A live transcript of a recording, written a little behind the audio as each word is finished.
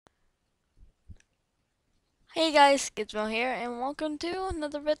Hey guys, Gizmo here, and welcome to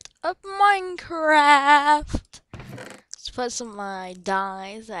another bit of Minecraft. Let's put some of my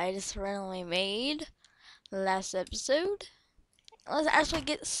dies that I just randomly made last episode. Let's actually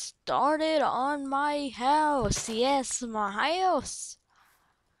get started on my house. Yes, my house.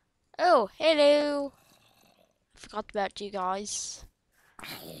 Oh, hello. Forgot about you guys.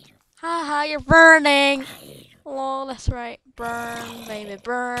 Haha, you're burning. Oh, that's right. Burn, baby,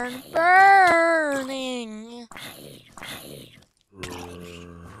 burn. Burning.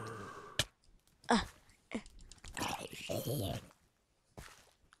 Uh,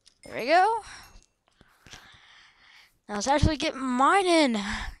 there we go. Now let's actually get mining.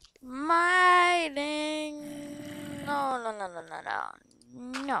 Mining. No, no, no, no, no, no.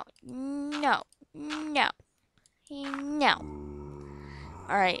 No, no, no, no.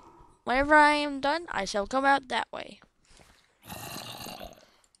 Alright. Whenever I am done, I shall come out that way.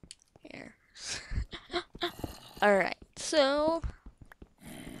 Here. Alright, so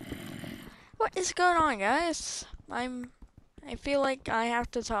what is going on, guys? I feel like I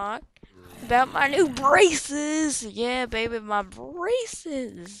have to talk about my new braces. Yeah, baby, my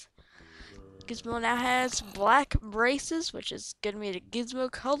braces. Gizmo now has black braces, which is gonna be the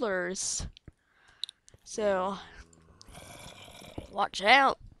Gizmo colors. So, watch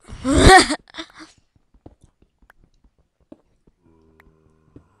out.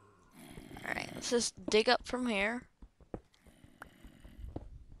 Alright, let's just dig up from here.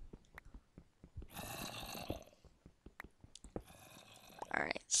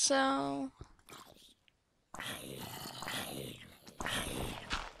 Alright, so...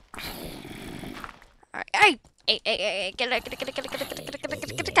 Alright, hey! Hey, get it, get it.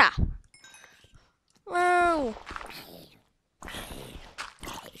 Whoa!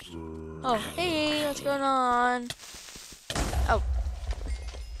 Oh, hey, what's going on? Oh.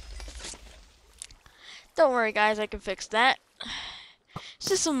 Don't worry, guys, I can fix that. It's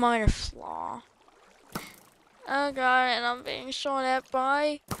just a minor flaw. Oh god, and I'm being shot at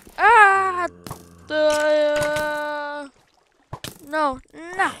by... Ah! No,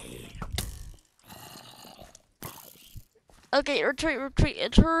 no! Okay, retreat, retreat,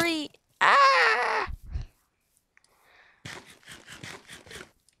 retreat! Ah!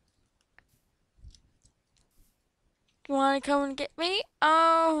 You wanna come and get me?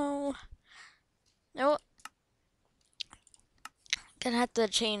 Oh! Nope. Gonna have to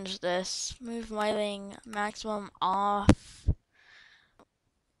change this. Move my thing maximum off.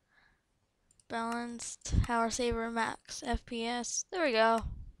 Balanced, power saver, max FPS. There we go.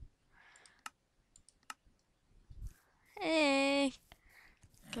 Hey!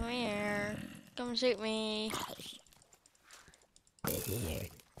 Come here. Come shoot me.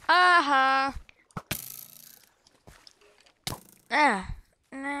 Aha! Ah!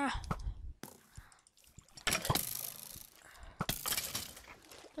 Nah.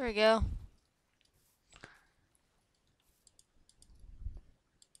 There we go.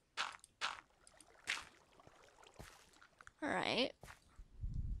 Alright.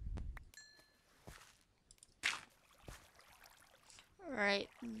 Right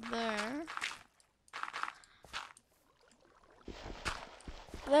there.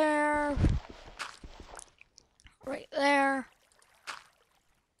 There. Right there.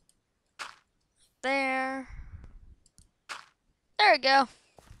 There. There we go.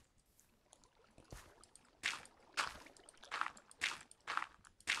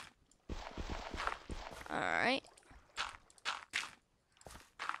 Alright.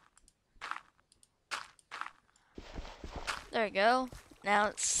 There we go. Now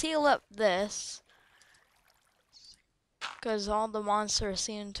let's seal up this. Because all the monsters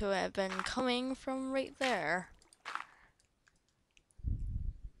seem to have been coming from right there.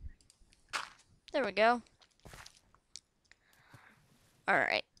 There we go.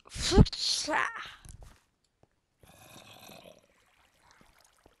 Alright.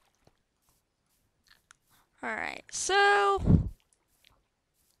 Alright, so... Do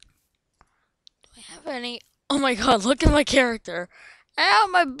I have any... Oh my god, look at my character. Ow,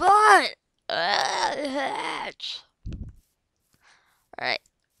 my butt! Alright.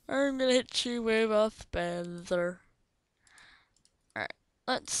 I'm gonna hit you with a feather. Alright,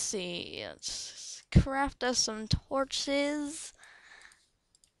 let's see. Let's craft us some torches.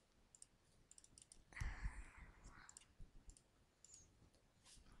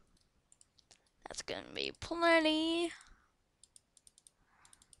 That's gonna be plenty.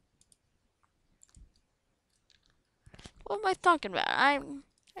 What am I talking about? I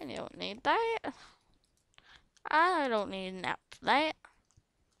don't need that. I don't need an app for that.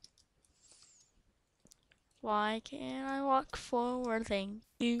 Why can't I walk forward? Thank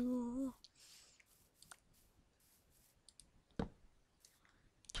you.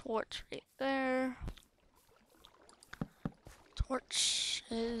 torch right there. Torch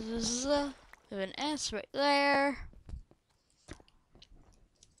is with an S right there.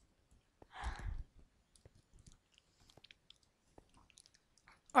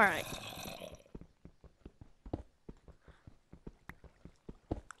 Alright.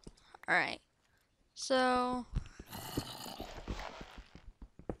 Alright. So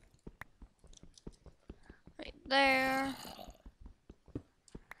right there.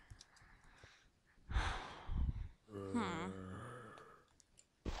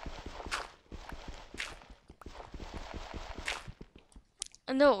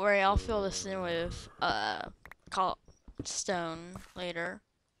 And don't worry, I'll fill this in with stone later.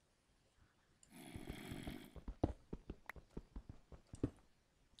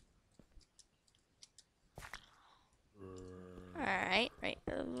 Alright, right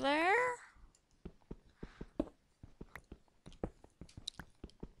there.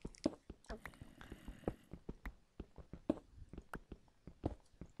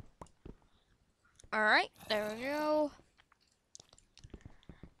 Alright, there we go.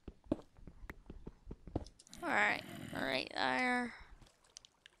 Alright, right there.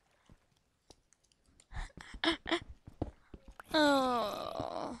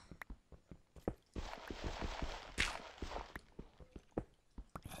 Oh.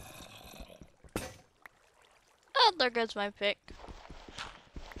 Oh, there goes my pick.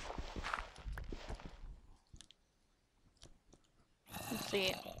 Let's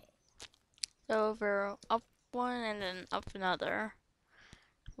see. Over, up one, and then up another.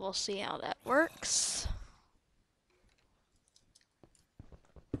 We'll see how that works.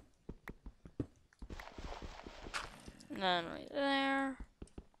 And then right there.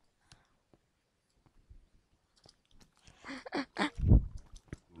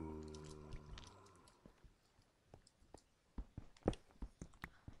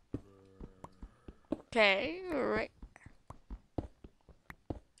 Okay, right.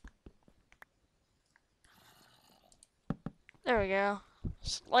 There we go.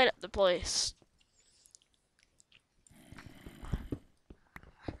 Just light up the place.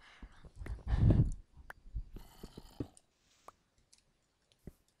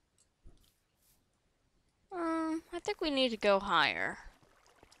 I think we need to go higher.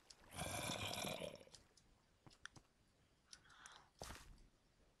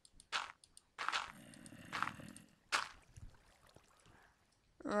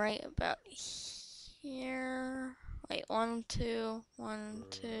 Right about here. Wait, 1, 2, 1,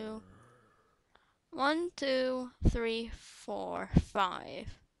 2, 1, 2, 3, 4,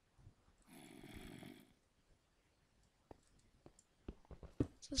 5.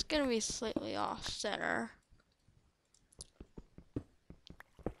 So it's gonna be slightly off center.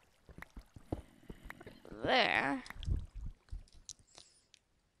 Right there.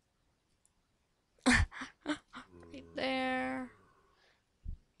 Right there.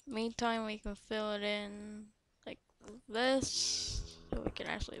 Meantime, we can fill it in like this, so we can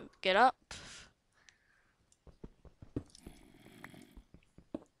actually get up.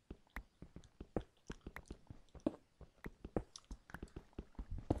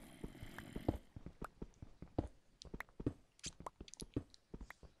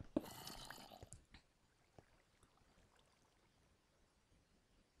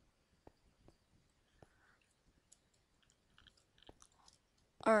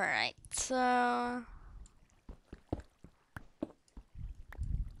 Alright, so how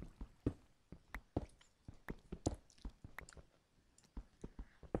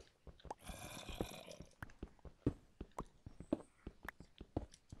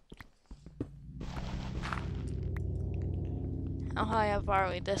high up are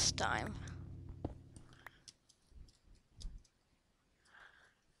we this time?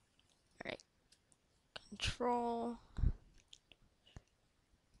 Alright, control.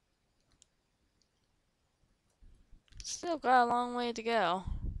 Still got a long way to go.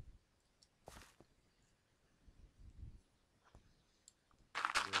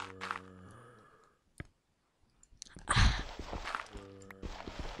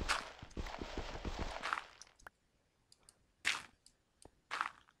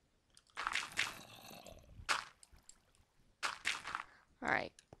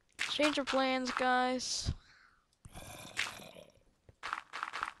 Alright, change your plans, guys.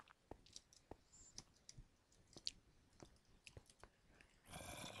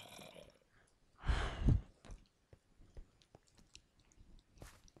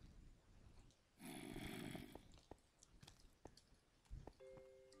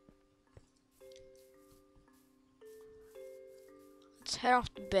 Let's head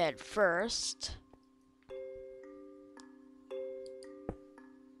off to bed first.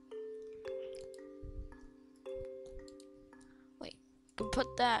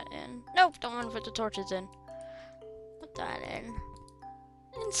 put that in. Nope, don't want to put the torches in. Put that in.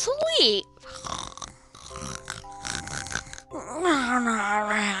 And sleep.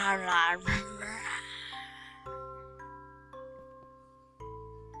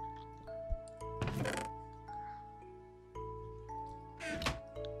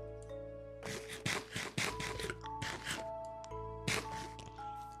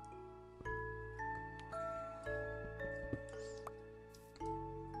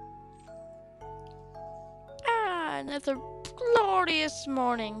 Another glorious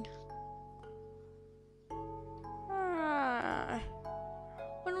morning. I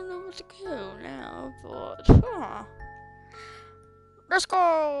don't know where to go now, but let's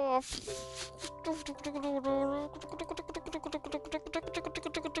go.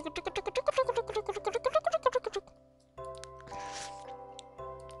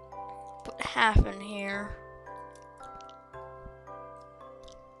 Put half in here.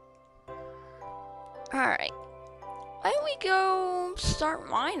 Alright. Why don't we go start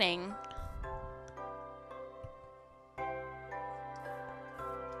mining?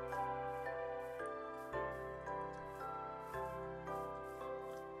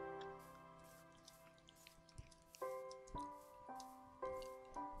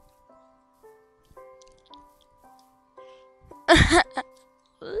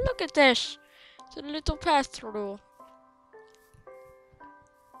 Look at this. It's a little path through.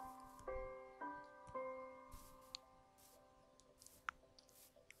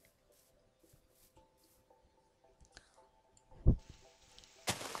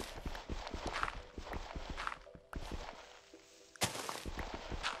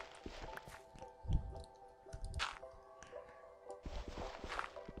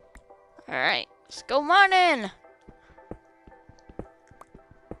 Alright, let's go mining!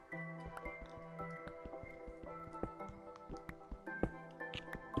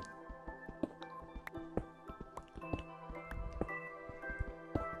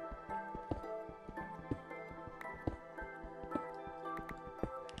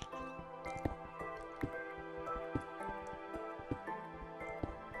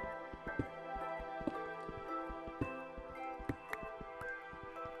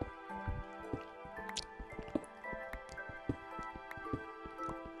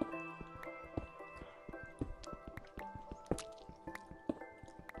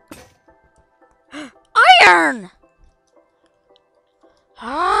 Iron!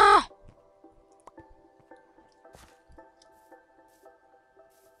 Ah!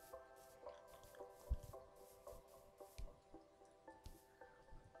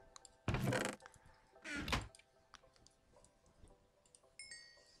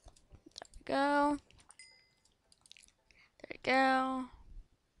 Go. There we go.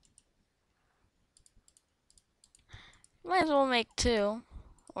 Might as well make 2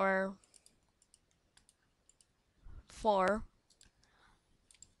 or 4.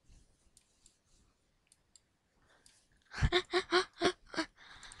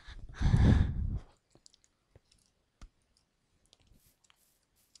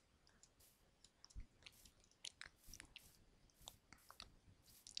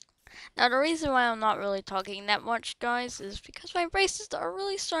 Now the reason why I'm not really talking that much, guys, is because my braces are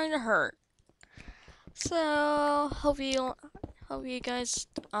really starting to hurt. So hope you guys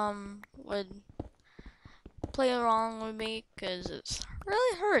would play along with me, because it's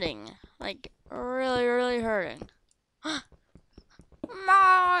really hurting. Like really hurting.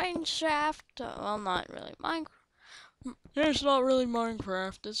 Mine shaft. Well, not really Minecraft. It's not really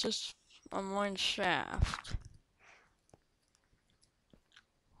Minecraft. It's just a mine shaft.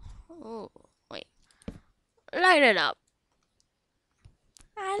 Oh, wait. Light it up.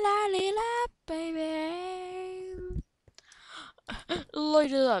 I light it up, baby.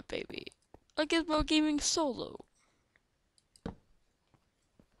 Light it up, baby. I Gizmo Gaming Solo.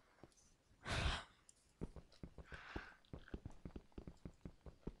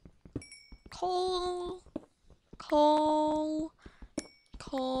 Coal, coal,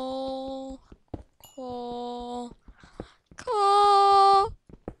 coal, coal, coal,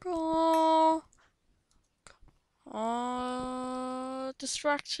 coal.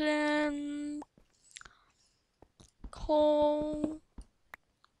 Distraction. Coal,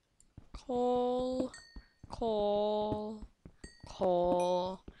 coal, coal,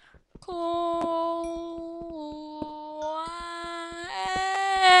 coal, coal.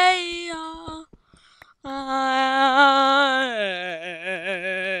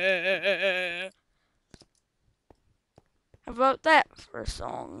 How about that for a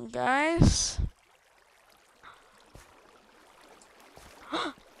song, guys?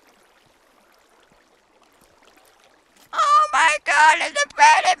 Oh my god, it's a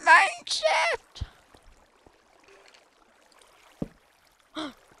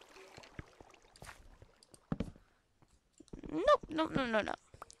no, no, no, no.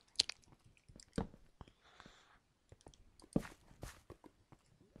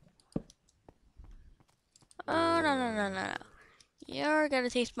 Oh, no, no, no, no, no. You're gonna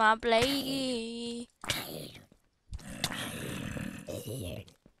taste my blade.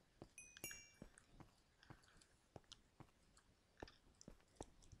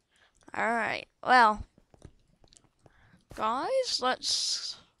 Alright, well, guys,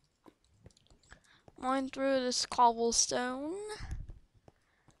 let's mine through this cobblestone.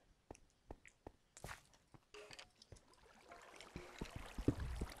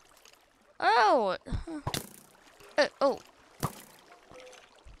 Oh! Oh.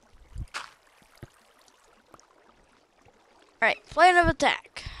 Alright, plan of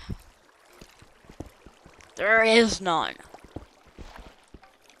attack. There is none.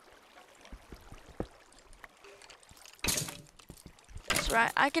 That's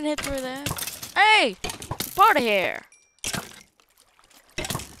right, I can hit through there. Hey! Get out of here!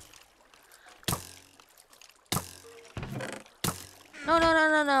 No, no, no,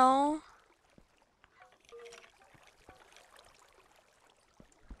 no, no.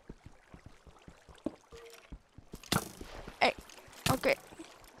 Hey, okay.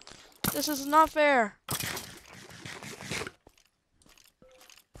 This is not fair.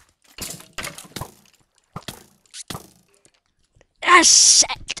 Ah, shit!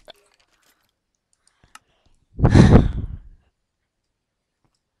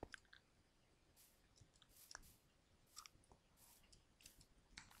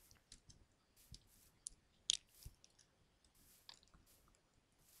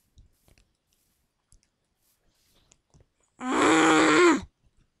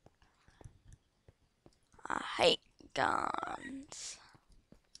 I hate guns.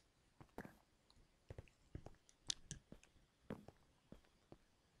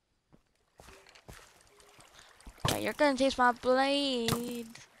 Yeah, you're gonna taste my blade.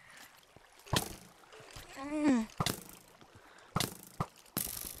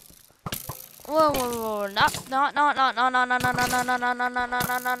 Whoa, whoa, whoa, not fair,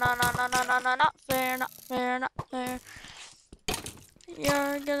 not fair, not fair.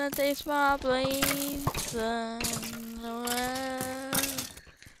 You're gonna taste my blade, son.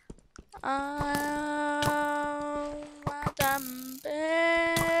 Oh, my damn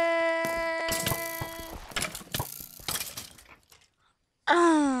bed.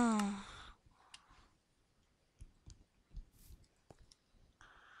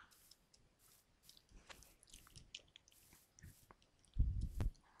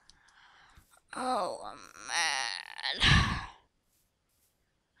 Oh, I'm mad.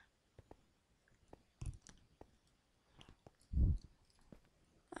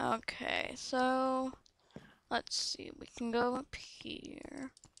 Okay, so let's see. We can go up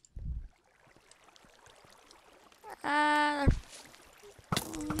here.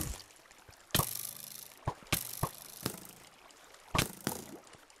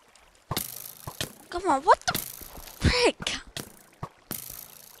 Come on, what the frick?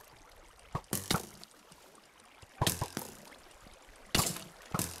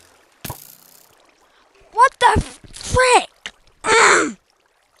 What the frick?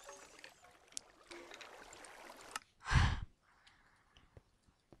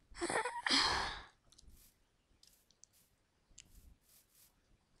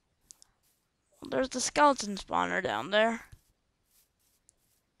 There's the skeleton spawner down there.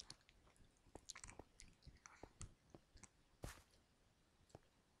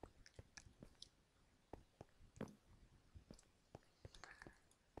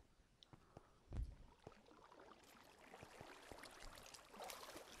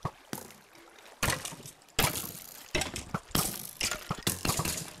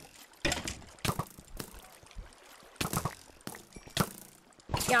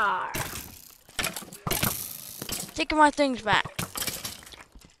 Yar. Taking my things back.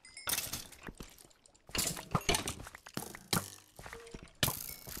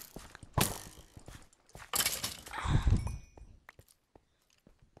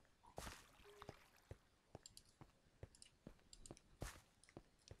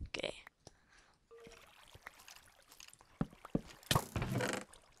 Okay.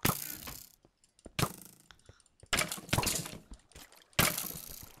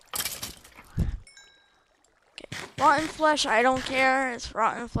 Rotten flesh, I don't care. It's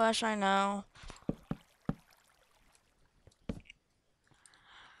rotten flesh, I know.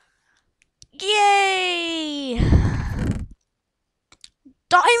 Yay!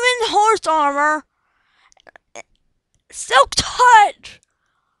 Diamond horse armor! Silk touch!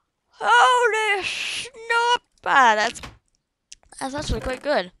 Holy snap! That's actually quite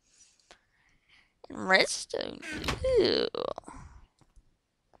good. And redstone, too.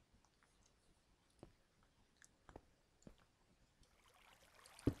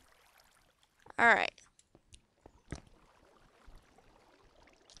 Alright.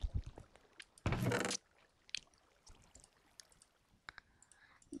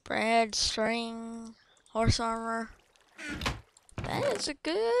 Bread, string, horse armor. That is a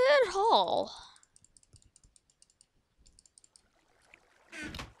good haul.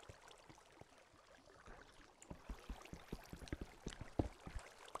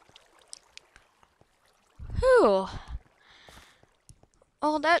 Whew.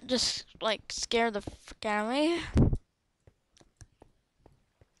 Oh, that just, like, scared the frick out of me.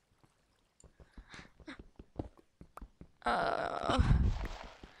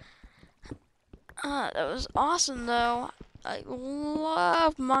 That was awesome, though. I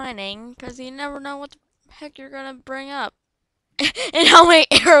love mining, because you never know what the heck you're gonna bring up. And how many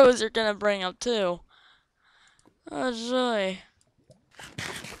arrows you're gonna bring up, too. Oh, joy.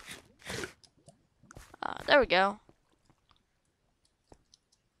 There we go.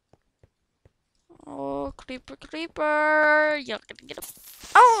 Oh, creeper, creeper. You're gonna get up.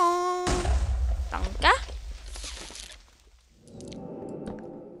 Oh! Danke.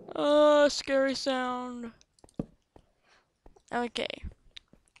 Oh, scary sound. Okay.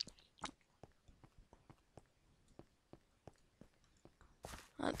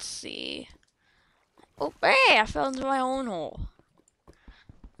 Let's see. Oh, hey, I fell into my own hole.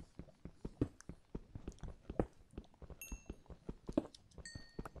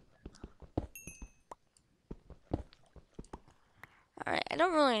 Alright, I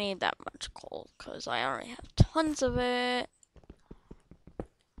don't really need that much coal, because I already have tons of it.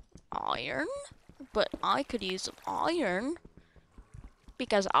 Iron? But I could use some iron.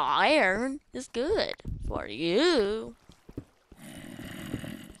 Because iron is good for you.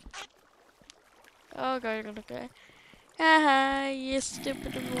 Okay, okay. Haha, you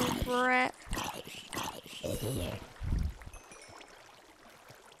stupid little brat.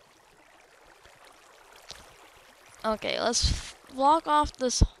 Okay, let's block off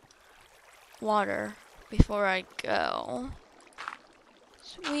this water before I go.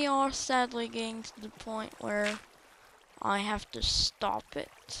 So we are sadly getting to the point where I have to stop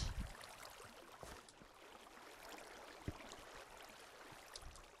it.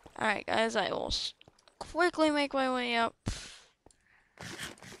 Alright guys, I will quickly make my way up.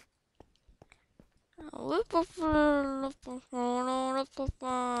 What will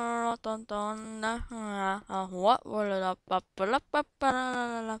it up?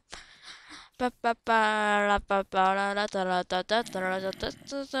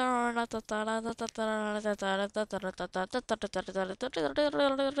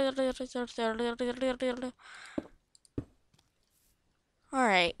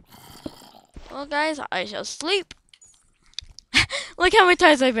 Alright. Well guys, I shall sleep. Look how many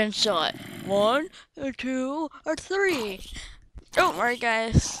times I've been shot. 1, or 2, or 3. Don't worry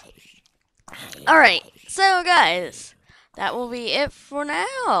guys. Alright, so guys, that will be it for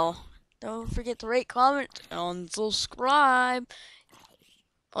now. Don't forget to rate, comment, and subscribe.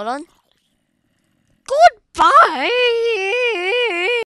 Hold on. Goodbye!